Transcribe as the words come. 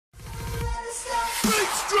Yo,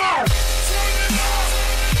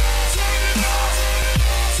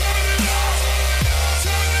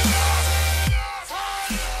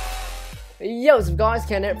 what's up guys,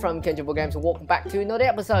 Kenneth from Kenjable Games, and welcome back to another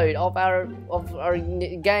episode of our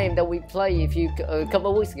game that we played a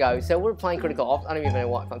couple of weeks ago. So we're playing Critical Ops. I don't even know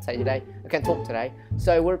what I can say today. I can't talk today.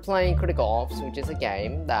 So we're playing Critical Ops, which is a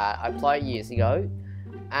game that I played years ago.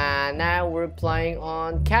 And now we're playing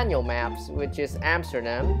on Canyon Maps, which is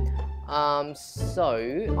Amsterdam. So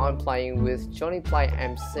I'm playing with Johnny Play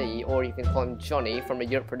MC, or you can call him Johnny from a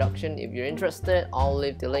Europe production. If you're interested, I'll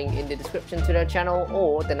leave the link in the description to their channel,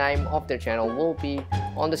 or the name of their channel will be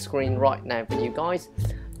on the screen right now for you guys.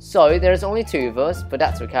 So there's only 2 of us, but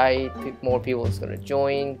that's okay. More people is gonna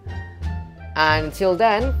join, and until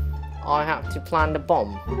then I have to plan the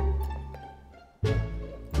bomb.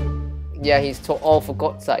 Yeah, he's oh, for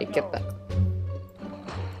God's sake, get that.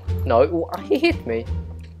 No, he hit me.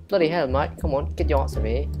 Bloody hell, mate. Come on, get your ass over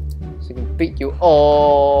here so I can beat you.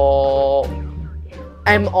 Oh,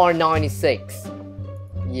 MR96.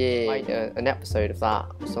 Yeah, made an episode of that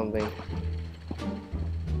or something.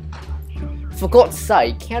 For God's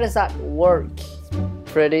sake, how does that work?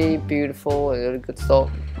 Pretty, beautiful, and really good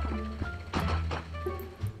stuff.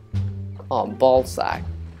 Oh, ballsack.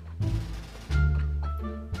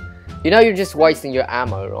 You know you're just wasting your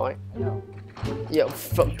ammo, right? No. Yeah,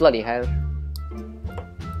 bloody hell.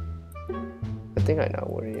 I think I know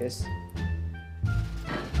where he is.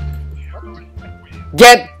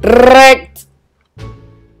 Get wrecked!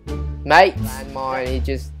 Mate! Landmine, he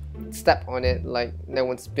just stepped on it like no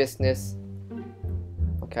one's business.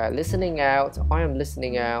 Okay, listening out. I am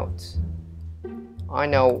listening out. I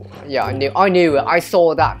know. Yeah, I knew it. I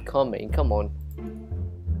saw that coming. Come on.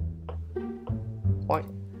 What?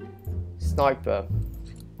 Sniper.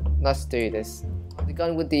 Let's do this. The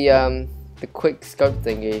gun with the quick scope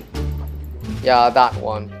thingy. Yeah, that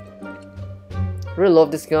one. Really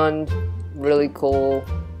love this gun. Really cool.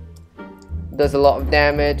 Does a lot of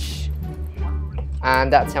damage.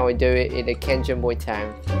 And that's how I do it in a Kenjamboy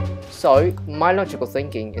town. So, my logical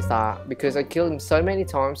thinking is that because I killed him so many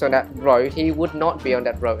times on that road, he would not be on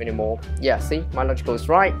that road anymore. Yeah, see? My logical is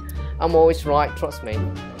right. I'm always right, trust me.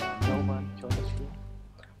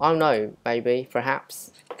 I don't know, maybe,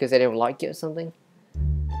 perhaps. Because they don't like it or something.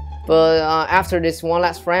 But after this one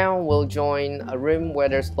last round, we'll join a room where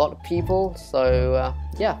there's a lot of people. So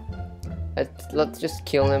yeah, let's just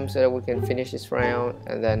kill them so that we can finish this round,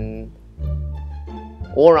 and then,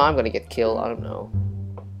 or I'm gonna get killed. I don't know.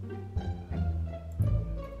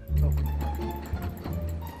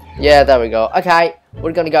 Yeah, there we go. Okay,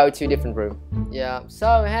 we're gonna go to a different room. Yeah.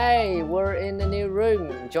 So hey, we're in a new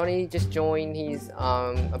room. Johnny just joined. He's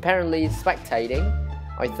apparently spectating.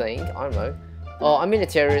 I think. I don't know. Oh, I'm in a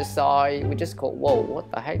terrorist side. We just call. Whoa, what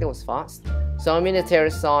the heck? That was fast. So I'm in a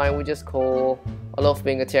terrorist side. We just call. I love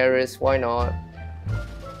being a terrorist. Why not?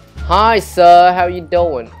 Hi, sir. How you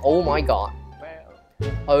doing? Oh my God.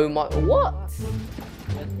 Oh my. What?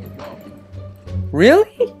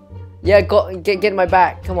 Really? Yeah. Get my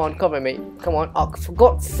back. Come on, cover me. Come on. Oh, for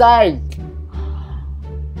God's sake.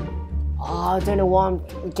 Oh, I don't know why I'm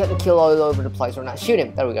getting killed all over the place right now. Shoot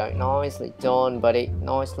him. There we go. Nicely done, buddy.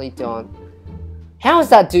 Nicely done. How is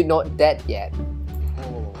that dude not dead yet?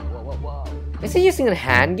 Whoa. Is he using a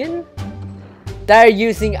handgun? They're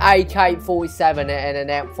using AK-47 and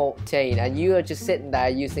an M14, and you are just sitting there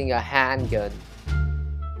using a handgun.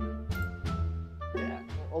 Yeah,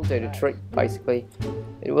 it'll do the trick, basically.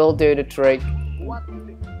 It will do the trick.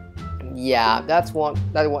 Yeah, that's what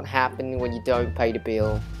happens when you don't pay the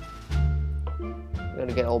bill. You're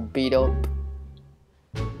gonna get all beat up.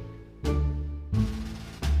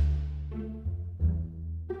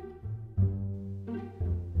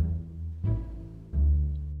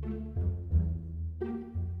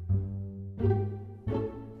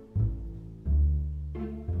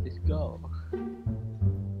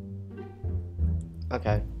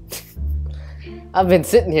 Okay. I've been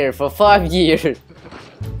sitting here for 5 years.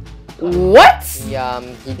 What?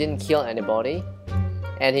 He didn't kill anybody,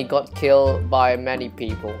 and he got killed by many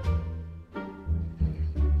people.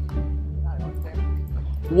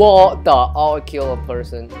 What the? Oh, I kill a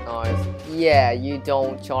person. Nice. Yeah, you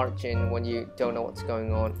don't charge in when you don't know what's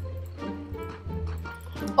going on.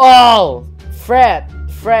 Oh, Fred.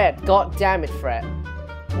 God damn it, Fred.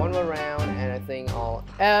 One more round, and I think I'll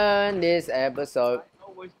end this episode.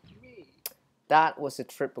 That was a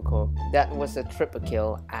triple kill. That was a triple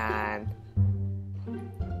kill, and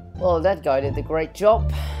well, that guy did a great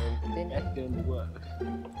job.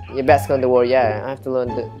 Your best gun in the world, yeah. I have to learn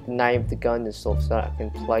the name of the gun and stuff so that I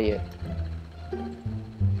can play it.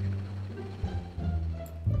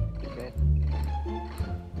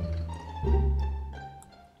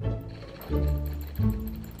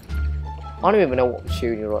 I don't even know what I'm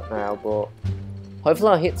shooting right now, but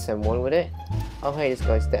hopefully I hit someone with it. Oh hey, this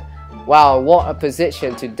guy's dead. Wow, what a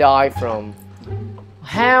position to die from.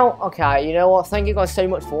 How? Okay, you know what? Thank you guys so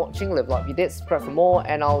much for watching. Live like you did, subscribe for more,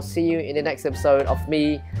 and I'll see you in the next episode of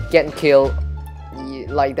me getting killed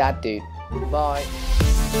like that dude. Bye.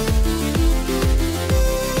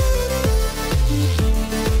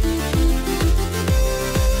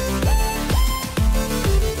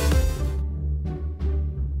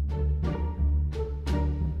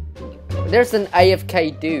 There's an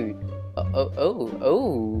AFK dude.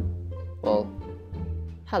 Oh. Well,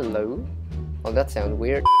 hello. Oh, that sounds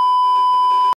weird.